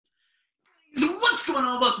What's going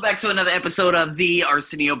on? Welcome back to another episode of the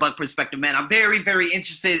Arsenio Buck Perspective, man. I'm very, very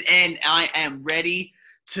interested, and I am ready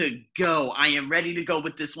to go. I am ready to go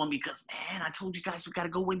with this one because, man, I told you guys we got to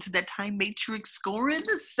go into that time matrix scoring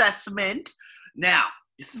assessment. Now,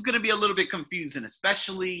 this is going to be a little bit confusing,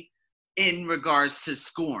 especially in regards to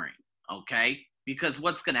scoring, okay? Because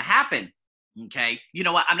what's going to happen, okay? You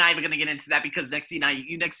know what? I'm not even going to get into that because next thing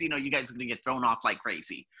you know, you guys are going to get thrown off like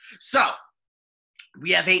crazy. So,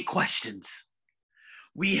 we have 8 questions.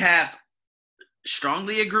 We have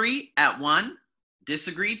strongly agree at 1,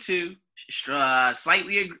 disagree 2,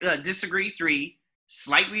 slightly disagree 3,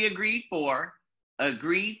 slightly agree 4,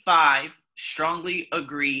 agree 5, strongly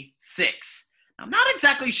agree 6. I'm not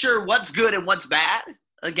exactly sure what's good and what's bad,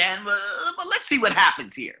 again, but let's see what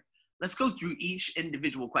happens here. Let's go through each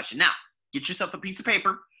individual question. Now, get yourself a piece of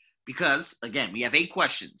paper because, again, we have 8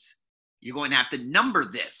 questions. You're going to have to number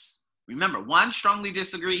this. Remember, 1, strongly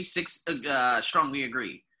disagree, 6, strongly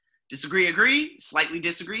agree. Disagree, agree, slightly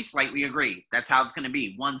disagree, slightly agree. That's how it's going to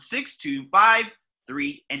be. 1, 6, 2, 5,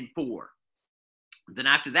 3, and 4. Then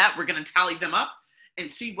after that, we're going to tally them up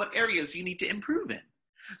and see what areas you need to improve in.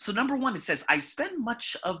 So number 1, it says, I spend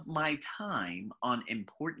much of my time on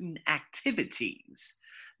important activities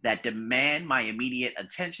that demand my immediate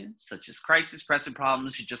attention, such as crisis, pressing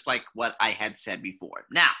problems, just like what I had said before.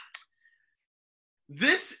 Now,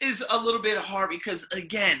 this is a little bit hard because,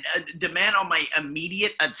 again, demand on my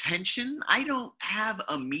immediate attention. I don't have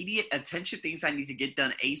immediate attention, things I need to get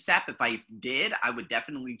done ASAP. If I did, I would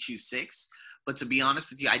definitely choose 6. But to be honest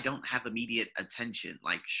with you, I don't have immediate attention,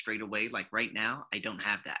 like straight away, like right now, I don't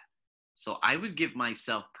have that. So I would give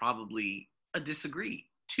myself probably a disagree,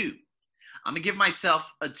 2. I'm going to give myself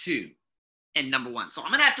a 2 in number 1. So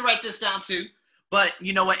I'm going to have to write this down too. But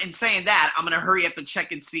you know what? In saying that, I'm going to hurry up and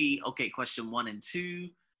check and see, okay, question 1 and 2,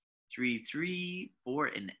 3, 4,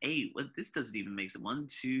 and 8. Well, this doesn't even make sense. 1,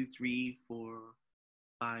 2, 3, 4,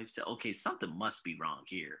 5, 6. Okay, something must be wrong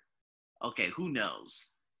here. Okay, who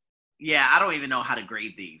knows? Yeah, I don't even know how to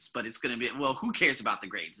grade these, but it's going to be, well, who cares about the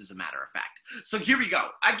grades as a matter of fact. So here we go.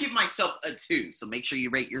 I give myself a 2, so make sure you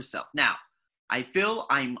rate yourself. Now, I feel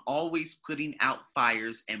I'm always putting out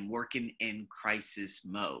fires and working in crisis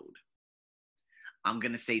mode. I'm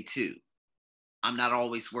going to say 2. I'm not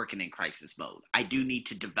always working in crisis mode. I do need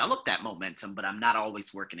to develop that momentum, but I'm not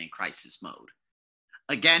always working in crisis mode.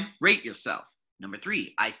 Again, rate yourself. Number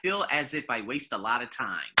 3, I feel as if I waste a lot of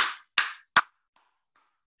time.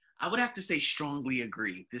 I would have to say strongly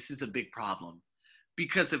agree. This is a big problem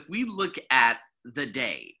because if we look at the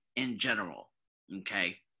day in general,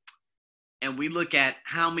 okay, and we look at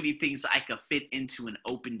how many things I could fit into an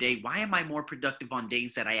open day, why am I more productive on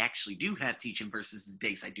days that I actually do have teaching versus the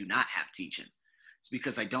days I do not have teaching? It's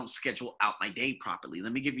because I don't schedule out my day properly.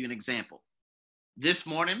 Let me give you an example. This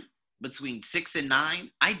morning, between 6 and 9,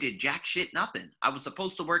 I did jack shit nothing. I was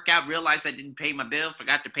supposed to work out, realized I didn't pay my bill,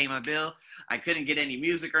 forgot to pay my bill. I couldn't get any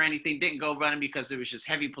music or anything, didn't go running because there was just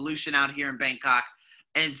heavy pollution out here in Bangkok.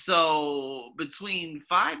 And so between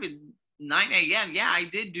 5 and 9 a.m., yeah, I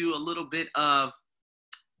did do a little bit of,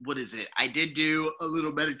 I did do a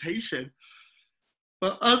little meditation.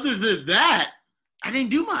 But other than that, I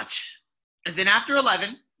didn't do much. And then after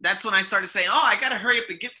 11, that's when I started saying, oh, I got to hurry up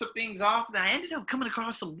and get some things off. And I ended up coming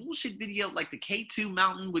across some bullshit video like the K2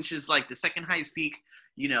 mountain, which is like the second highest peak,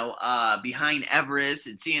 behind Everest,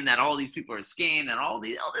 and seeing that all these people are skiing and all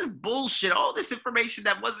this bullshit, all this information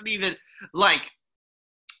that wasn't even like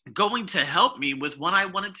going to help me with what I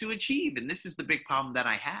wanted to achieve. And this is the big problem that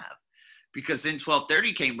I have because then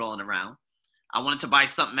 12:30 came rolling around. I wanted to buy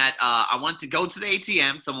something I wanted to go to the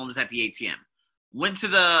ATM. Someone was at the ATM. Went to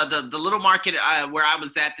the little market where I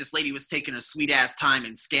was at. This lady was taking a sweet ass time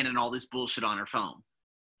and scanning all this bullshit on her phone.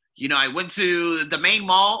 I went to the main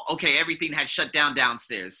mall. Okay, everything had shut down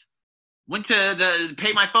downstairs. Went to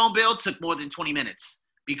pay my phone bill. Took more than 20 minutes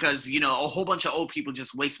because, a whole bunch of old people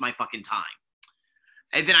just waste my fucking time.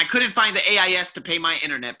 And then I couldn't find the AIS to pay my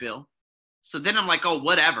internet bill. So then I'm like, oh,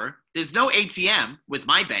 whatever. There's no ATM with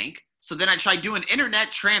my bank. So then I tried doing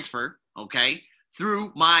internet transfer, okay,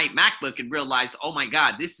 through my MacBook and realized, oh my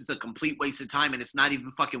God, this is a complete waste of time and it's not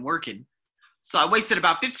even fucking working. So I wasted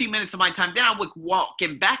about 15 minutes of my time. Then I was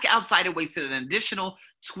walking back outside and wasted an additional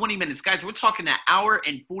 20 minutes. Guys, we're talking an hour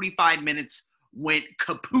and 45 minutes went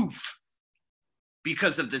kapoof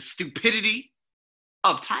because of the stupidity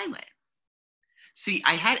of Thailand. See,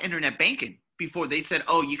 I had internet banking before. They said,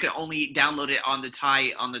 oh, you can only download it on the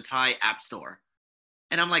Thai app store.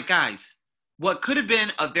 And I'm like, guys, what could have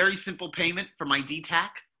been a very simple payment for my DTAC,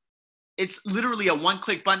 it's literally a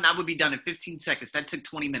one-click button. I would be done in 15 seconds. That took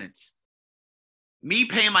 20 minutes. Me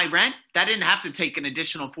paying my rent, that didn't have to take an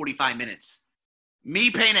additional 45 minutes.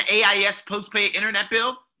 Me paying an AIS postpaid internet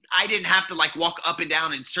bill, I didn't have to like walk up and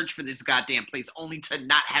down and search for this goddamn place only to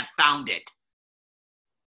not have found it.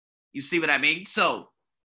 You see what I mean? So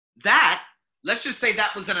that, let's just say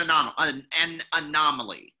that was an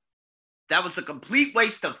anomaly. That was a complete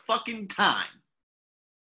waste of fucking time.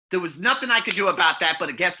 There was nothing I could do about that,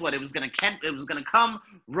 but guess what? It was gonna come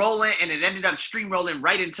rolling, and it ended up steamrolling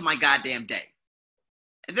right into my goddamn day.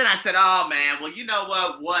 And then I said, "Oh man, well, you know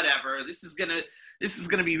what? Whatever. This is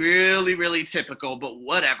gonna be really, really typical, but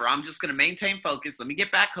whatever. I'm just gonna maintain focus. Let me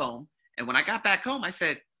get back home." And when I got back home, I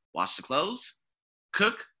said, "Wash the clothes,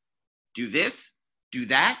 cook, do this, do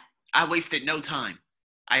that." I wasted no time.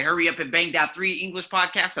 I hurry up and banged out 3 English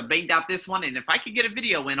podcasts. I banged out this one, and if I could get a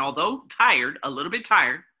video in, although tired, a little bit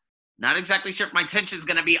tired. Not exactly sure if my attention is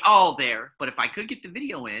going to be all there, but if I could get the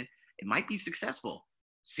video in, it might be successful.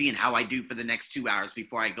 Seeing how I do for the next 2 hours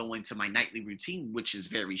before I go into my nightly routine, which is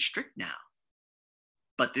very strict now.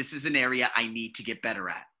 But this is an area I need to get better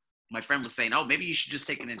at. My friend was saying, "Oh, maybe you should just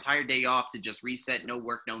take an entire day off to just reset, no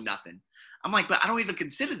work, no nothing." I'm like, but I don't even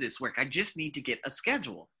consider this work. I just need to get a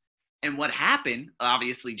schedule. And what happened,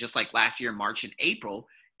 obviously, just like last year, March and April,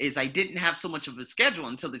 is I didn't have so much of a schedule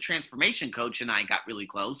until the transformation coach and I got really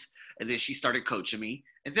close. And then she started coaching me.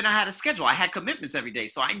 And then I had a schedule. I had commitments every day.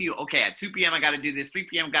 So I knew, okay, at 2 p.m. I got to do this. 3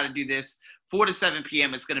 p.m. I got to do this. 4 to 7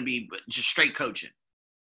 p.m. it's going to be just straight coaching.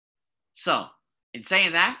 So in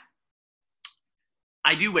saying that,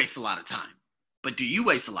 I do waste a lot of time. But do you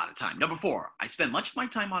waste a lot of time? Number 4, I spend much of my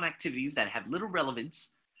time on activities that have little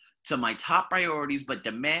relevance to my top priorities but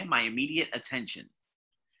demand my immediate attention.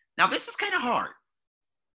 Now, this is kind of hard.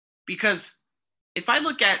 Because if I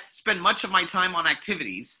look at spend much of my time on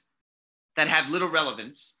activities that have little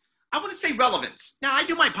relevance, I wouldn't say relevance. Now, I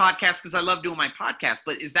do my podcast because I love doing my podcast,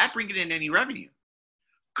 but is that bringing in any revenue?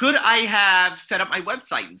 Could I have set up my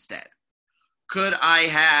website instead? Could I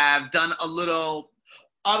have done a little,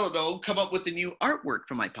 I don't know, come up with a new artwork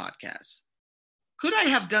for my podcast? Could I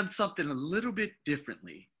have done something a little bit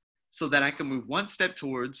differently so that I can move one step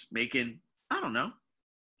towards making, I don't know,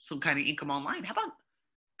 some kind of income online? How about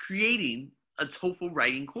creating a TOEFL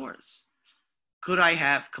writing course? Could I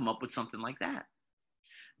have come up with something like that?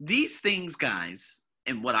 These things, guys,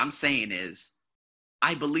 and what I'm saying is,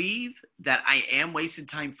 I believe that I am wasting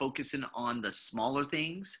time focusing on the smaller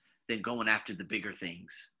things than going after the bigger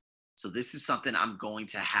things. So this is something I'm going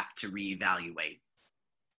to have to reevaluate.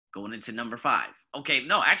 Going into number 5. Okay,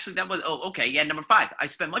 no, actually that was, number 5. I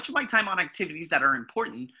spend much of my time on activities that are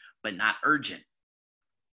important but not urgent.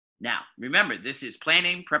 Now, remember, this is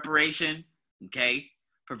planning, preparation, okay,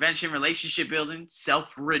 prevention, relationship building,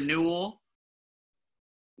 self-renewal.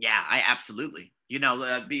 Yeah, I absolutely.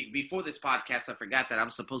 Before this podcast, I forgot that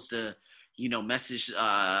I'm supposed to, message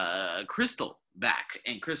Crystal back.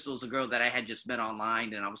 And Crystal's a girl that I had just met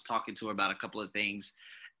online, and I was talking to her about a couple of things.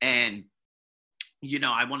 And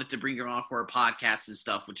I wanted to bring her on for a podcast and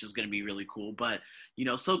stuff, which is going to be really cool. But,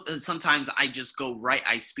 so sometimes I just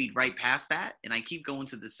I speed right past that, and I keep going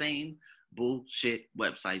to the same bullshit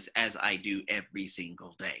websites as I do every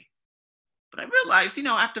single day. But I realized,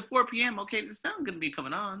 after 4 p.m., okay, this is not going to be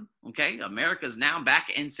coming on. Okay, America's now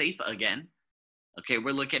back and safe again. Okay,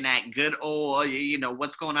 we're looking at good old,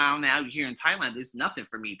 what's going on out here in Thailand. There's nothing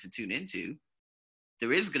for me to tune into.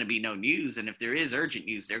 There is going to be no news, and if there is urgent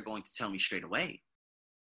news, they're going to tell me straight away.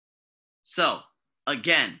 So,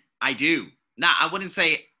 again, I do. Now, I wouldn't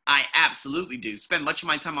say I absolutely do. Spend much of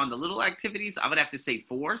my time on the little activities. I would have to say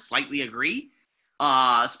 4, slightly agree.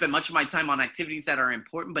 Spend much of my time on activities that are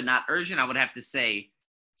important but not urgent. I would have to say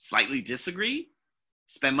slightly disagree.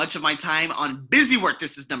 Spend much of my time on busy work.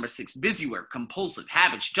 This is number 6. Busy work, compulsive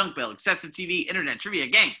habits, junk mail, excessive TV, internet, trivia,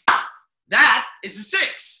 games. That is a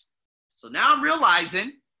 6. So now I'm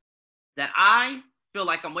realizing that I feel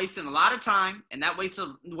like I'm wasting a lot of time, and that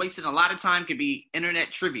wasting a lot of time could be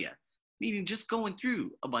internet trivia, meaning just going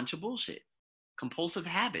through a bunch of bullshit. Compulsive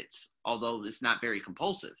habits, although it's not very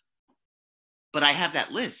compulsive. But I have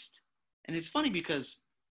that list. And it's funny because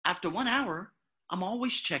after 1 hour, I'm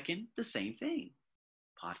always checking the same thing.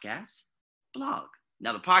 Podcast, blog.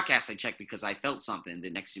 Now, the podcast I checked because I felt something.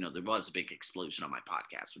 The next, there was a big explosion on my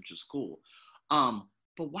podcast, which was cool.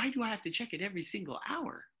 But why do I have to check it every single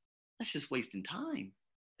hour? That's just wasting time.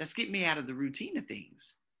 That's getting me out of the routine of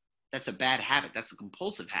things. That's a bad habit. That's a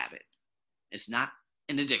compulsive habit. It's not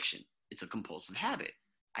an addiction. It's a compulsive habit.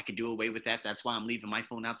 I could do away with that. That's why I'm leaving my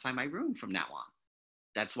phone outside my room from now on.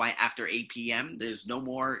 That's why after 8 p.m., there's no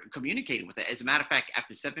more communicating with it. As a matter of fact,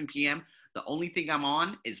 after 7 p.m., the only thing I'm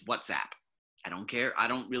on is WhatsApp. I don't care. I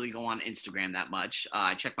don't really go on Instagram that much.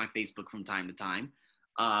 I check my Facebook from time to time.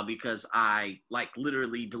 because I like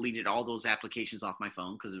literally deleted all those applications off my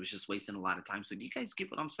phone because it was just wasting a lot of time. So do you guys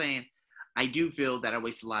get what I'm saying? I do feel that I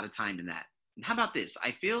waste a lot of time in that. And how about this?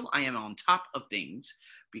 I feel I am on top of things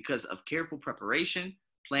because of careful preparation,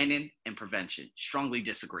 planning, and prevention. Strongly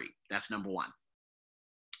disagree. That's number one.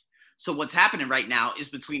 So what's happening right now is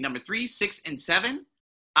between number 3, 6, and 7,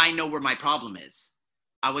 I know where my problem is.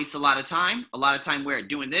 I waste a lot of time where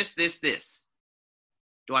doing this.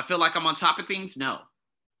 Do I feel like I'm on top of things? No.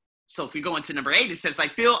 So if we go into number 8, it says, I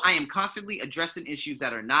feel I am constantly addressing issues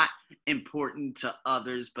that are not important to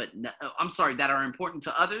others, that are important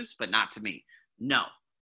to others, but not to me. No,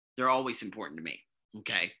 they're always important to me.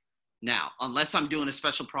 Okay. Now, unless I'm doing a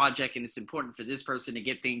special project and it's important for this person to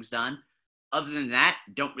get things done, other than that,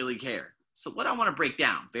 don't really care. So what I want to break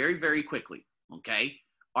down very, very quickly, okay,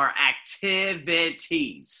 are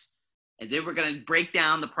activities. And then we're going to break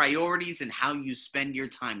down the priorities and how you spend your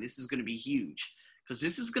time. This is going to be huge because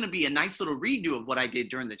this is going to be a nice little redo of what I did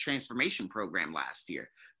during the transformation program last year,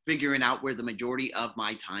 figuring out where the majority of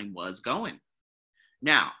my time was going.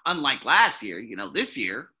 Now, unlike last year, this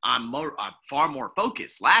year, I'm far more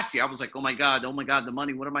focused. Last year, I was like, oh my God, the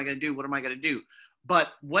money, what am I going to do? But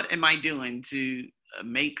what am I doing to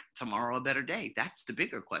make tomorrow a better day? That's the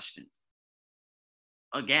bigger question.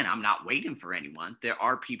 Again, I'm not waiting for anyone. There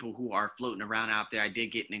are people who are floating around out there. I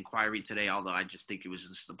did get an inquiry today, although I just think it was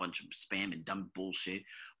just a bunch of spam and dumb bullshit.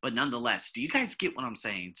 But nonetheless, do you guys get what I'm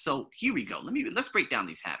saying? So here we go. Let's break down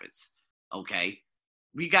these habits. Okay.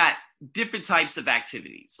 We got different types of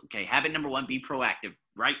activities. Okay. Habit number 1, be proactive,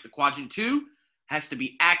 right? The quadrant 2 has to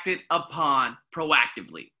be acted upon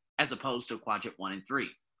proactively, as opposed to quadrant 1 and 3,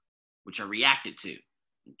 which are reacted to.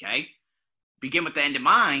 Okay. Begin with the end in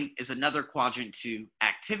mind is another quadrant 2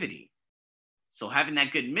 activity. So having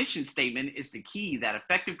that good mission statement is the key that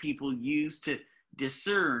effective people use to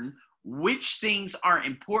discern which things are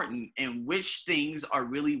important and which things are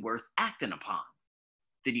really worth acting upon.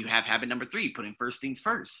 Then you have habit number 3, putting first things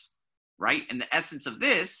first, right? And the essence of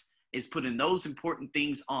this is putting those important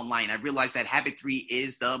things online. I realize that habit 3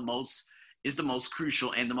 is the most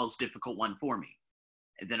crucial and the most difficult one for me.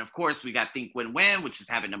 And then, of course, we got think win-win, which is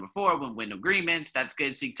habit number 4, win-win agreements. That's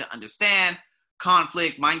good. Seek to understand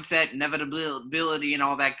conflict, mindset, inevitability, and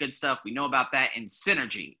all that good stuff. We know about that. And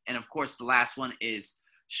synergy. And, of course, the last one is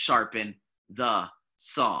sharpen the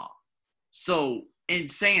saw. So in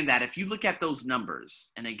saying that, if you look at those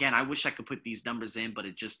numbers, and again, I wish I could put these numbers in, but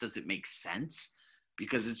it just doesn't make sense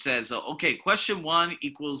because it says, okay, question 1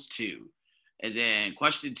 equals 2. And then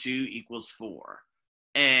question 2 equals 4.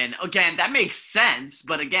 And again, that makes sense.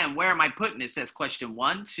 But again, where am I putting it? It says question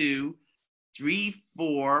 1, 2, 3,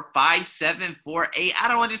 4, 5, 7, 4, 8. I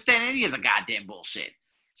don't understand any of the goddamn bullshit.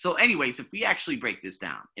 So anyways, if we actually break this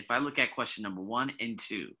down, if I look at question number 1 and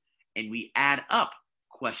 2, and we add up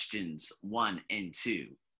questions 1 and 2,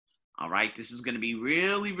 all right, this is going to be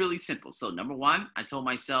really, really simple. So number 1, I told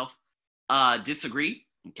myself, disagree.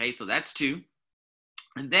 Okay, so that's 2.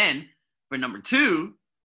 And then for number 2,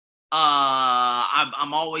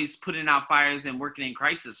 I'm always putting out fires and working in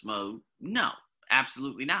crisis mode. No,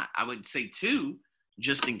 absolutely not. I would say 2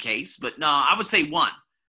 just in case, but no, I would say 1.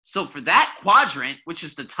 So for that quadrant, which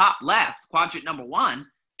is the top left, quadrant number 1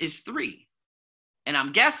 is 3. And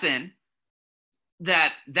I'm guessing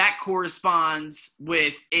that corresponds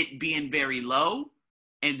with it being very low.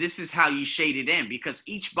 And this is how you shade it in because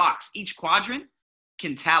each box, each quadrant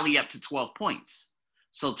can tally up to 12 points.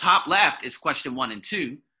 So top left is question 1 and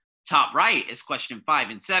 2. Top right is question 5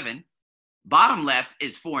 and 7. Bottom left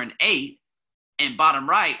is 4 and 8. And bottom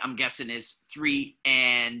right, I'm guessing, is 3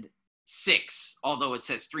 and 6, although it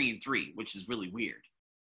says 3 and 3, which is really weird.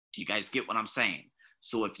 Do you guys get what I'm saying?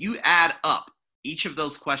 So if you add up each of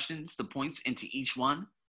those questions, the points into each one,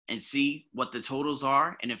 and see what the totals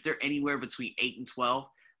are, and if they're anywhere between 8 and 12,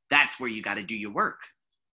 that's where you got to do your work.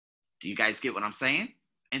 Do you guys get what I'm saying?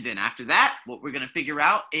 And then after that, what we're going to figure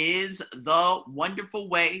out is the wonderful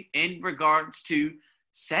way in regards to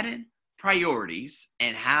setting priorities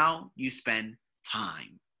and how you spend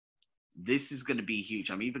time. This is going to be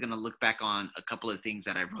huge. I'm even going to look back on a couple of things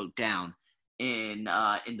that I wrote down in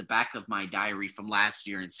the back of my diary from last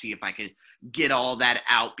year and see if I could get all that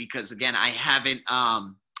out because, again, I haven't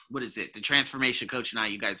the transformation coach and I,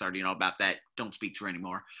 you guys already know about that. Don't speak to her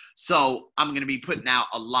anymore. So I'm going to be putting out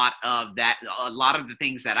a lot of the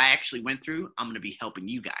things that I actually went through. I'm going to be helping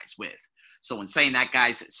you guys with. So in saying that,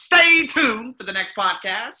 guys, stay tuned for the next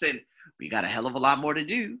podcast. And we got a hell of a lot more to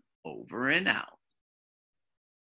do. Over and out.